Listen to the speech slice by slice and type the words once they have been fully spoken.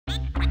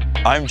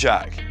I'm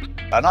Jack.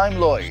 And I'm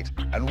Lloyd,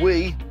 and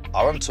we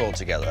are on tour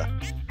together.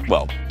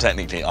 Well,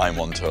 technically I'm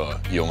on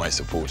tour, you're my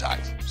support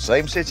act.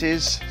 Same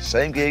cities,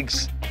 same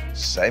gigs,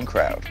 same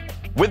crowd.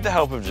 With the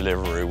help of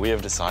Deliveroo, we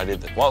have decided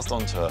that whilst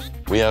on tour,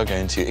 we are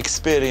going to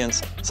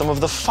experience some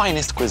of the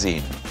finest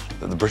cuisine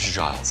that the British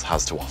Isles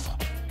has to offer.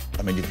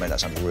 I mean, you've made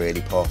that sound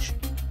really posh.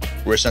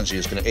 We're essentially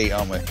just going to eat,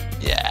 aren't we?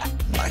 Yeah.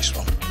 Nice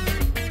one.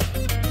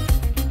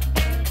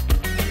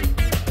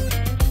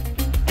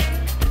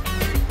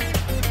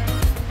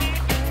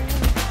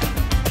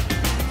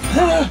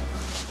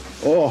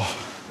 Oh.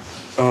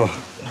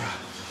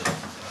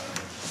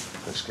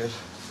 Looks good.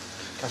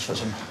 Catch put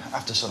some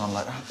after sun on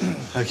later.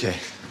 Okay.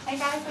 Hey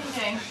guys, what are you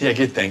doing? Yeah,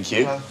 good, thank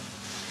you. Hello.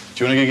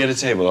 Do you want to go get a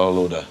table? I'll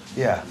order.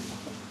 Yeah.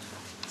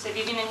 So have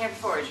you been in here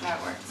before? Do you know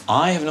how it works?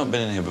 I have not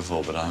been in here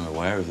before, but I'm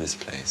aware of this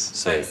place.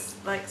 So it's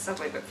like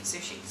Subway but for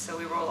sushi. So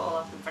we roll it all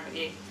up in front of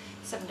you.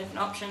 7 different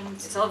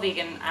options. It's all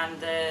vegan and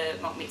the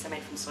mock meats are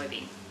made from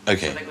soybean.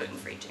 Okay. So they're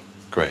gluten-free too.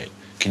 Great.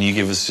 Can you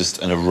give us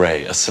just an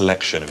array, a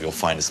selection of your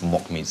finest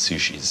mock meat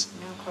sushis?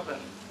 No problem.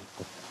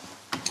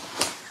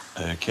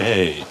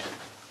 Okay.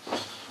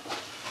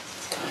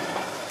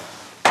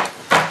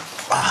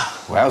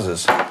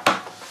 Wowzers.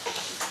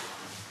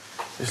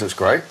 This looks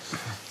great.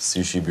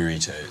 Sushi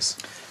burritos.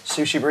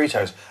 Sushi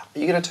burritos. Are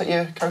you going to take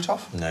your coat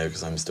off? No,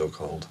 because I'm still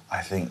cold.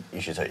 I think you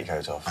should take your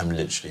coat off. I'm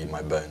literally,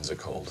 my bones are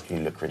cold. You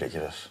look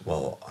ridiculous.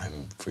 Well,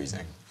 I'm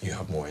freezing. You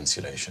have more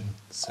insulation,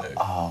 so...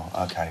 Oh,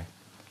 okay.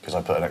 Because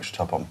I put an extra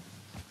top on.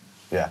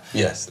 Yeah.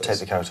 Yes. Take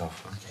the coat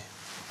off. Okay.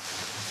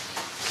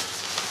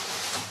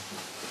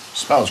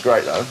 Smells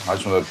great, though. I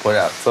just want to point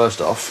out,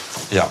 first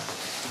off... Yeah.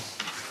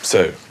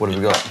 So... What have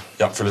we got?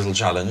 You up for a little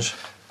challenge?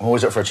 I'm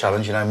always up for a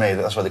challenge, you know me.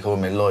 That's why they call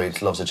me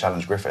Lloyd. Loves a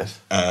challenge Griffith.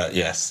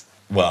 Yes.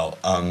 Well,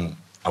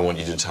 I want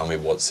you to tell me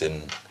what's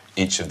in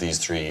each of these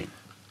 3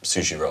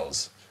 sushi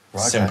rolls.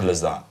 Right, Simple okay.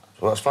 as that.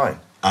 Well, that's fine.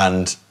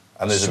 And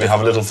there's should we have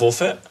a little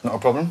forfeit? Not a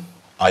problem.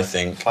 I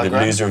think the 5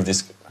 grand? loser of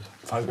this...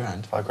 5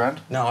 grand? 5 grand?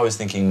 No, I was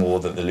thinking more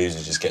that the loser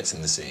just gets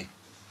in the sea.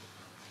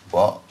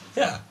 What?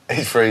 Yeah.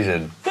 It's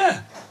freezing.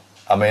 Yeah.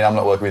 I mean, I'm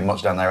not working with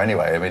much down there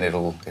anyway. I mean,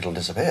 it'll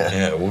disappear.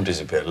 Yeah, it will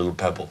disappear. A little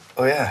pebble.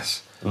 Oh,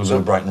 yes. A little bit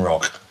of Brighton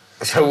rock.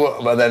 So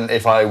what, but then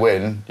if I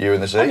win, you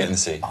in the sea? I'll get in the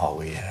sea.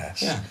 Oh,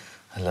 yes. Yeah.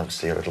 I love to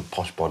see a little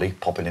posh body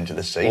popping into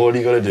the sea. All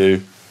you got to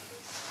do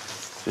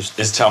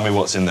is tell me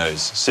what's in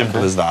those.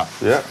 Simple as that.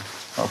 Yeah,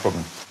 not a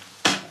problem.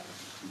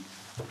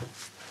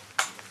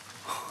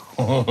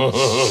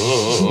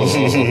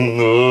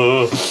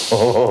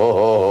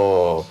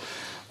 Oh,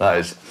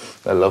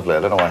 they're lovely. I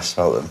don't know why I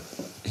smell them.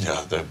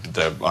 Yeah,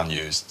 they're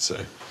unused, so...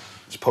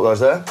 Just pop those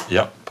there.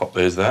 Yep, pop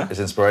those there. It's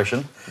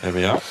inspiration. There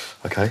we are.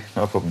 Okay,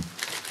 no problem.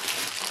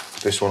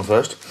 This one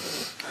first.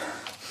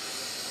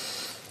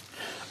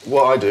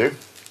 What I do,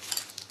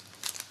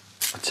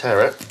 I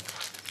tear it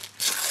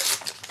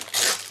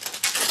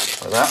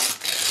like that.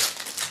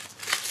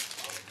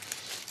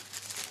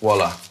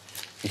 Voila.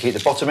 You keep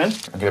the bottom in.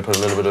 I'm going to put a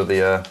little bit of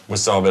the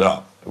Wasabi it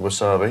up.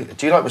 wasabi.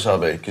 Do you like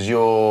wasabi?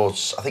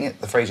 Because I think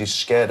the phrase is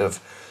scared of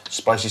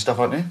spicy stuff,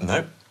 aren't you?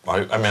 No.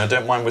 I mean, I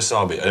don't mind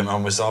wasabi. I don't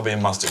mind wasabi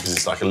and mustard because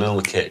it's like a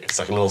little kick. It's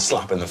like a little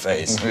slap in the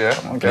face. Yeah,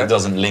 okay. And it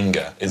doesn't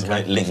linger. It's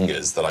when it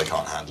lingers that I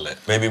can't handle it.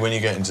 Maybe when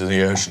you get into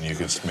the ocean, you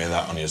could smear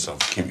that on yourself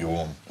to keep you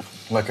warm.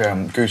 Like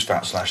goose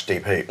fat /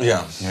 deep heat.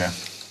 Yeah. Yeah.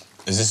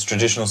 Is this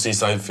traditional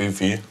seaside food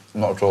for you?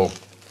 Not at all.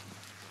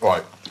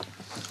 Right.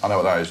 I know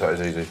what that is. That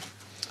is easy.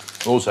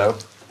 Also,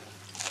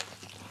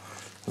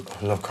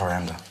 I love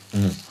coriander.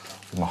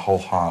 With my whole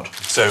heart.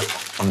 So,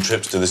 on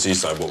trips to the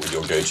seaside, what would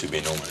your go-to be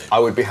normally? I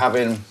would be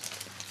having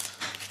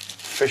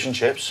fish and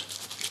chips,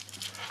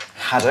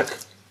 haddock,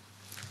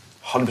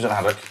 100%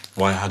 haddock,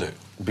 Why haddock?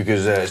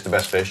 because it's the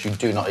best fish. You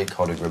do not eat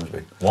cod in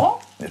Grimsby.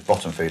 What? It's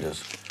bottom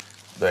feeders.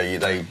 They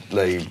I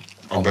beg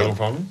your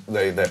pardon?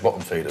 They're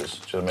bottom feeders.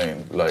 Do you know what I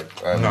mean? Like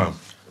No.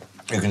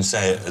 You can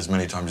say it as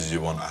many times as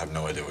you want. I have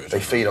no idea what you're They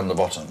talking feed on the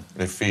bottom. about.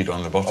 They feed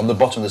on the bottom. On the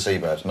bottom of the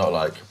seabed, not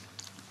like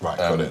Right,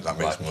 got it. That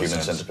makes like more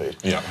human sense. centipede.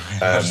 Yeah,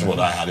 that's what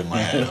I had in my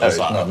head. No, I was it's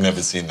like, not. I've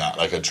never seen that,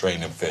 like a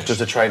train of fish. Just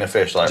a train of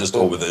fish, like Just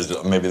all with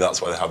those. Maybe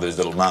that's why they have those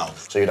little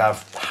mouths. So you'd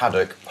have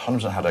haddock,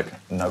 100% haddock,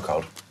 no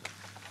cod,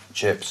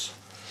 chips,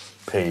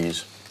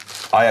 peas.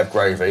 I have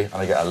gravy, and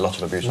I get a lot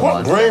of abuse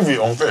online. What gravy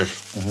on fish?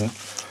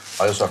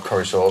 I also have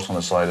curry sauce on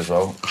the side as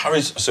well.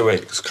 So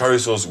wait, it's curry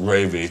sauce,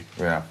 gravy.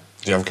 Yeah.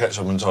 Do you have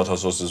ketchup and tartar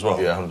sauce as well?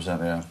 Yeah, 100%,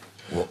 yeah.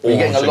 Well, You're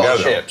getting a lot of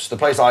together? chips. The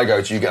place I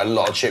go to, you get a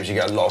lot of chips, you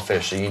get a lot of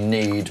fish, so you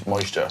need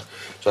moisture.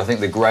 So I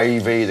think the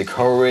gravy, the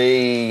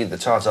curry, the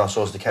tartar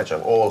sauce, the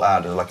ketchup, all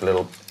add as like a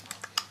little,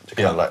 to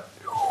kind of like,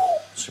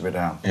 sip it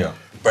down. Yeah.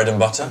 Bread and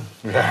butter?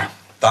 Yeah.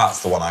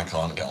 That's the one I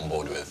can't get on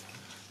board with.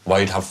 Why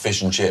you'd have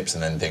fish and chips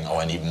and then think, oh,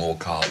 I need more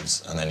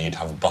carbs, and then you'd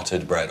have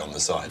buttered bread on the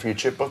side. For your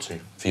chip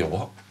butty. For your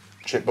what?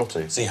 Chip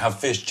butty. So you have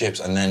fish,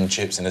 chips, and then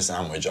chips in a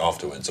sandwich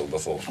afterwards or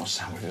before? It's not a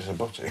sandwich, it's a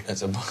butty.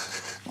 It's a...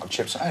 Not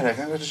chips. Hey,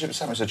 can I go to chip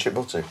sandwich? It's a chip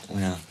butty.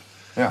 Yeah.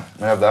 Yeah,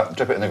 we have that.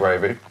 Dip it in the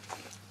gravy.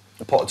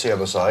 A pot of tea on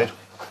the side.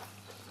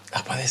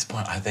 By this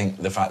point, I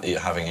think the fact that you're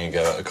having a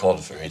go at a cod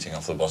for eating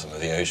off the bottom of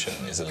the ocean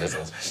is a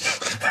little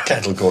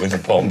kettle calling the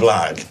pot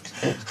black.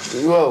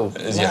 Whoa.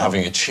 As you're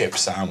having a chip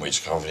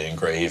sandwich covered in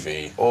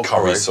gravy, Or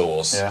curry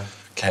sauce,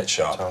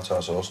 ketchup,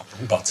 tartar sauce,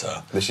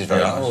 butter. This is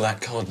very nice. Oh,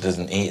 that cod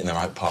doesn't eat in the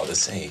right part of the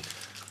sea.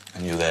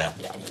 And you're there.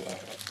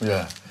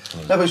 Yeah.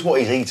 No, but it's what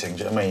he's eating,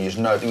 do you know what I mean? You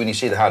just know, when you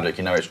see the haddock,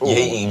 you know it's... You're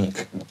eating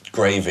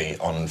gravy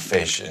on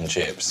fish and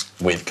chips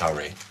with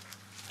curry.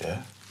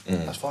 Yeah,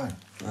 that's fine.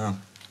 Oh.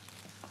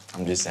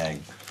 I'm just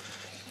saying,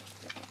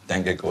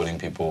 don't go calling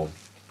people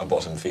a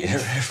bottom feeder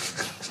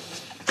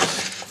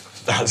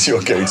if that's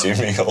your go-to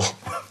meal.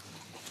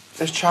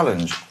 This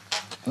challenge,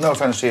 no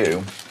offence to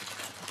you,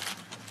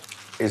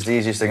 is the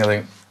easiest thing I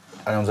think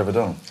anyone's ever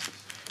done.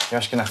 You're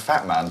asking a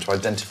fat man to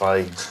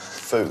identify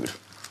food.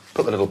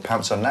 Put the little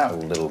pants on now,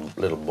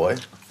 little boy.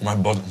 My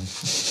bottom...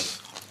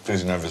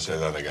 Please never say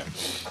that again.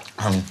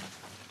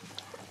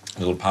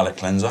 Little palate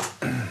cleanser.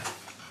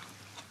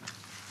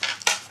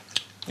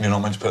 You're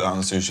not meant to put that on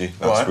the sushi.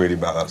 That's really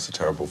bad. That's a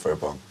terrible faux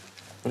pas.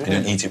 You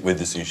don't eat it with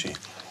the sushi.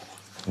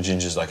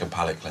 Ginger's like a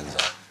palate cleanser.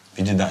 If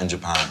you did that in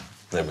Japan,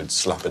 they would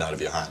slap it out of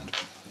your hand.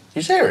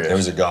 You serious? There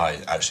was a guy,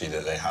 actually,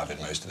 that they have in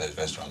most of those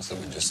restaurants that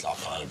would just slap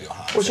it out of your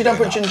hand. Well, so you don't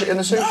put ginger in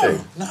the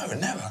sushi? No,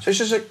 never. So it's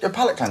just a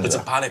palate cleanser? It's a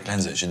palate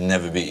cleanser. It should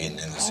never be eaten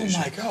in the sushi.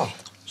 Oh, my God.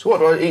 So what,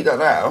 do I eat that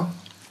now?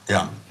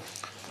 Yeah.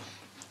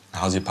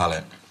 How's your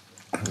palate?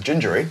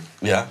 Gingery.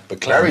 Yeah, but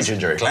cleansed. Very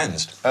gingery.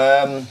 Cleansed.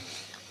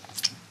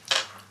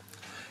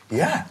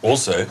 Yeah.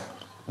 Also,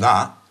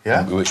 that,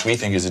 which we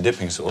think is a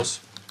dipping sauce,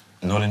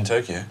 not in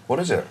Tokyo. What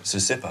is it? It's a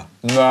sipper.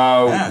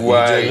 No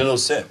way. You do a little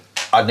sip.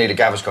 I'd need a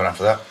Gaviscon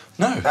after that.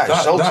 No,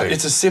 that's salty.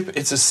 it's a sip.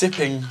 It's a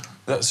sipping.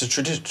 That's a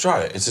tradition.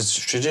 Try it. It's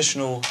a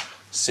traditional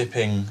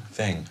sipping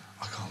thing.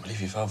 I can't believe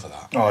you fell for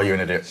that. Oh, you're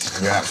an idiot.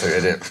 You're an absolute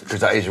idiot.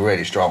 Because that is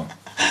really strong.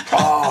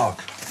 Oh.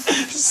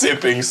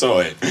 Sipping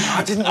soy.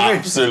 I didn't know.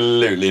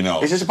 Absolutely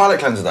not. Is this a palate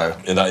cleanser, though?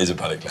 Yeah, that is a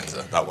palate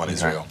cleanser. That one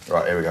is real.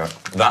 Right, here we go.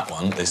 That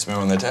one, they smear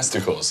on their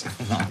testicles.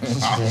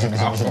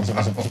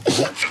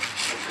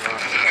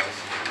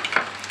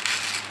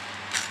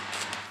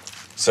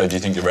 So, do you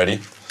think you're ready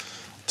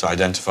to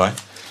identify?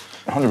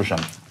 100%.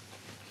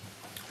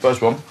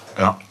 First one.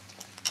 Yeah.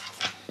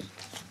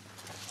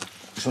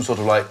 Some sort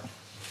of like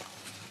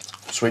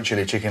sweet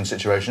chili chicken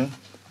situation.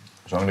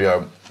 So I'm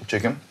going to go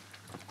chicken.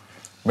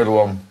 Middle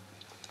one,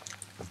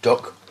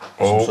 duck.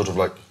 Some sort of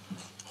like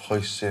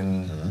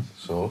hoisin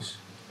sauce.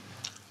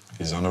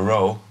 He's on a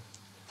roll.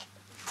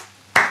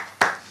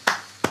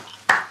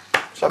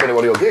 It's like one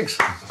of your gigs.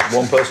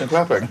 One person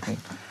clapping.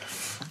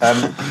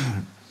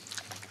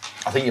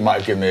 I think you might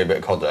have given me a bit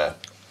of cod there,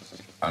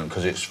 and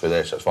because it's for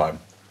this, that's fine.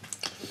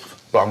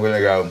 But I'm going to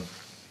go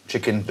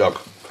chicken,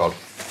 duck, cod.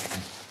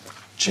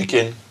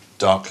 Chicken,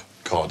 duck,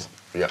 cod.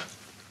 Yeah.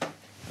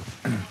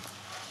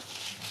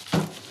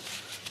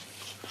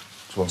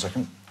 Just 1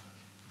 second.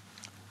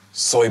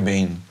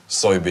 Soybean,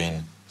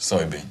 soybean,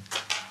 soybean.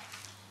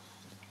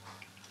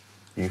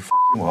 You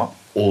f***ing what?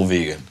 All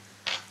vegan.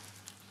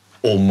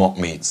 All mock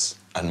meats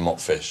and mock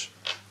fish.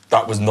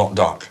 That was not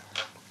duck.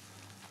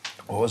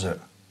 What was it?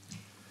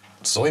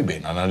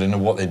 Soybean, and I don't know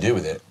what they do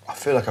with it. I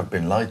feel like I've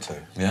been lied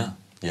to. Yeah,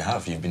 you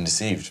have. You've been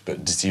deceived,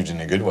 but deceived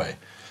in a good way.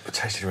 But it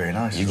tasted really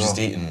nice. You've as well.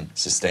 just eaten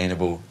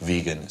sustainable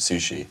vegan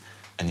sushi,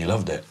 and you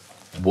loved it.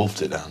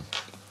 Wolfed it down.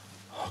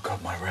 Oh,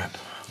 God, my rep.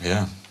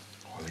 Yeah.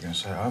 What are they going to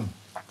say at home?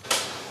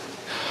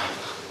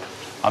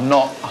 I'm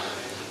not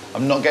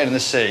getting in the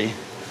sea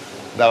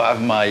without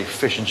having my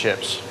fish and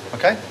chips,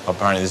 okay?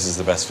 Apparently this is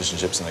the best fish and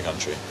chips in the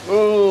country.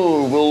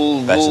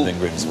 Ooh, Better than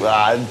Grimsby.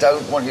 I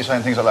don't want you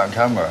saying things like that on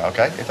camera,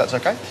 okay? If that's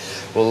okay.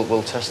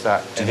 We'll test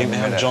that. Do you think they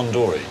have John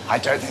Dory? I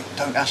don't think.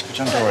 Don't ask for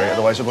John Dory,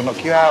 otherwise it will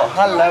knock you out.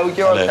 Hello,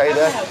 you're okay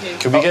there?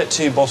 Could we get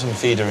 2 bottom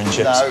feeder and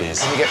chips, No,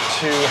 please? can we get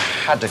 2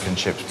 haddock and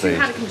chips, please? 2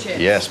 haddock and chips?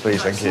 Yes,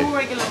 please, Right, thank you. small,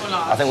 regular or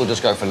large? I think we'll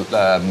just go for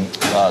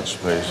large,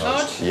 please.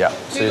 Large? Yeah,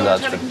 2 large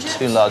large haddock and chips?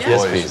 2 large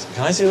Yes, boys. Please.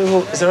 Can I see a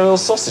little... Is there a little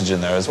sausage in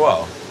there as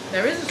well?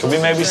 There is a Can we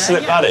sausage maybe there,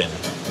 slip yeah. that in?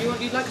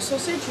 You'd like a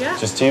sausage, yeah?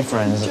 Just 2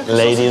 friends, Chuck a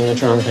lady and the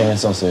sausage in, tramping a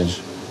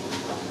sausage.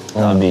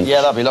 On the beach.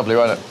 Yeah, that'd be lovely,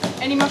 won't it?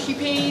 Any mushy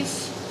peas,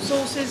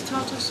 sauces,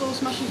 tartar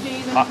sauce, mushy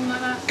peas, anything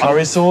like that?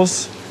 Curry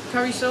sauce,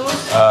 Curry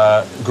sauce?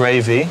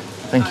 gravy.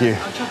 Thank you.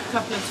 I'll chuck a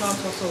couple of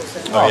tartar sauce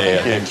in. Oh,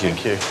 Thank yeah, you.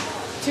 thank you.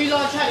 2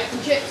 large haddock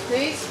and chips,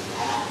 please.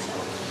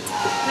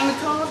 Hang the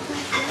card,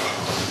 thank you.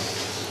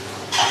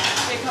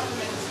 Take a couple of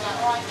minutes for that,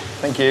 all right?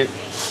 Thank you.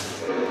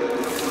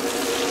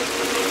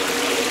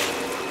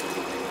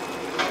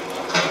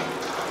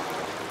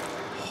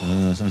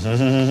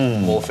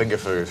 More finger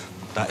food.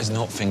 That is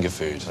not finger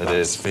food. That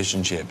is. is fish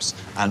and chips.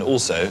 And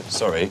also,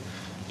 sorry,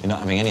 you're not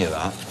having any of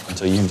that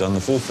until you've done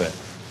the forfeit.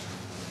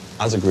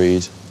 As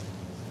agreed,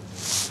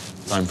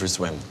 time for a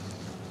swim.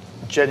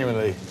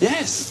 Genuinely,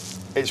 Yes.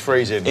 it's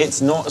freezing.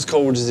 It's not as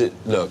cold as it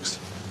looks.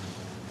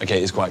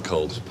 Okay, it's quite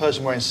cold.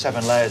 Person wearing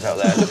 7 layers out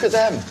there. Look at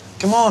them.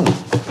 Come on.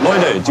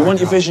 Lloydo, do you want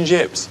your fish and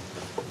chips?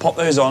 Pop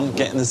those on,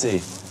 get in the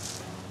sea.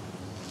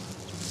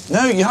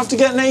 No, you have to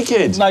get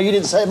naked. No, you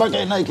didn't say about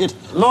getting naked.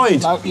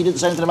 Lloyd. No, you didn't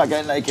say anything about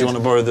getting naked. Do you want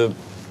to borrow the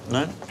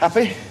No?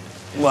 Happy?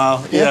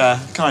 Well, yeah,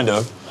 kind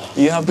of.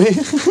 Are you happy?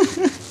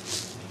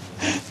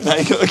 Now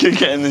you gotta go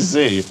get in the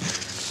sea.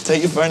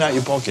 Take your phone out of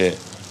your pocket.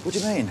 What do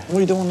you mean? Well,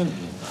 you don't want to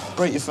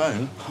break your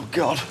phone. Oh,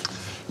 God.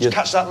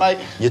 Catch that, mate.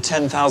 Your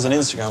 10,000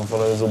 Instagram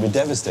followers will be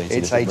devastated.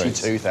 It's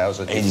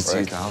 82,000.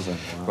 82,000.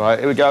 Wow. Right,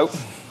 here we go.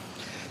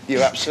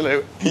 You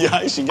absolute. You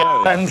actually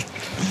go. And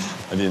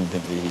I didn't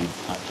think that he'd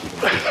actually do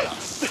that.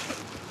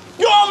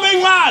 Go on,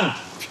 big man!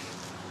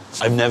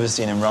 I've never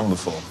seen him run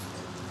before.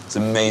 It's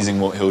amazing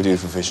what he'll do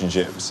for fish and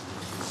chips.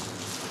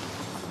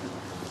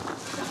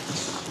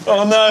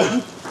 Oh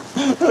no!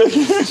 Look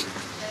at him.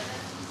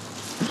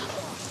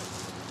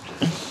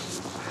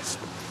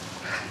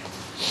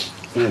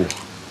 Ooh.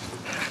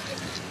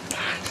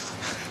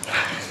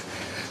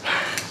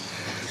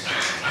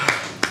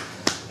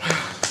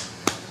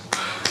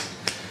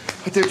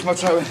 I dipped my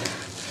toe in.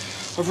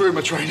 I've ruined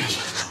my trainers.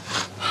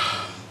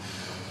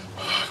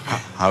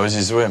 How was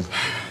your swim?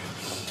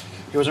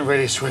 It wasn't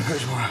really a swim, it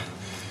was more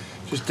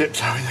just dip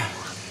toe in there.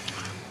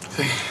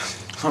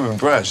 I'm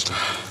impressed.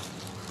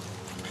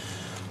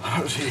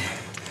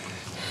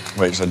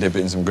 Wait, shall I dip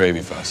it in some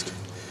gravy first?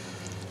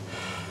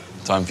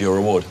 Time for your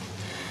reward.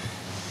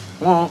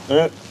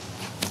 Right!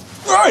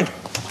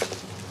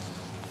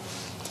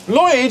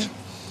 Lloyd!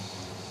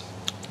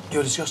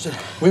 You're disgusted.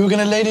 We were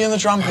going to Lady in the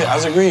Trumpet,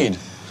 as agreed.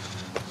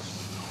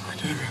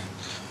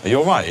 Are you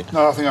all right?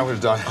 No, I think I'm going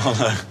to die. Oh,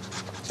 no.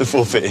 The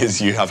forfeit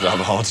is you have to have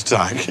a heart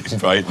attack in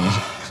Brighton.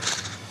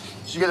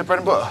 Did you get the bread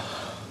and butter?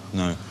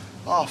 No.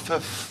 Oh, for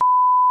f***.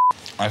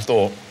 I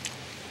thought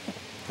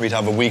we'd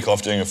have a week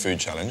off doing a food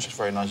challenge. That's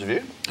very nice of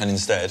you. And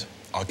instead,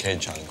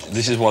 arcade challenges.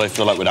 This is what I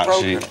feel like would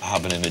actually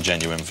happen in a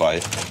genuine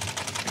fight.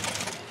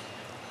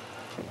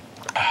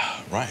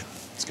 Right,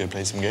 let's go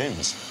play some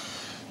games.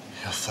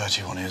 You're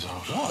 31 years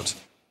old. What?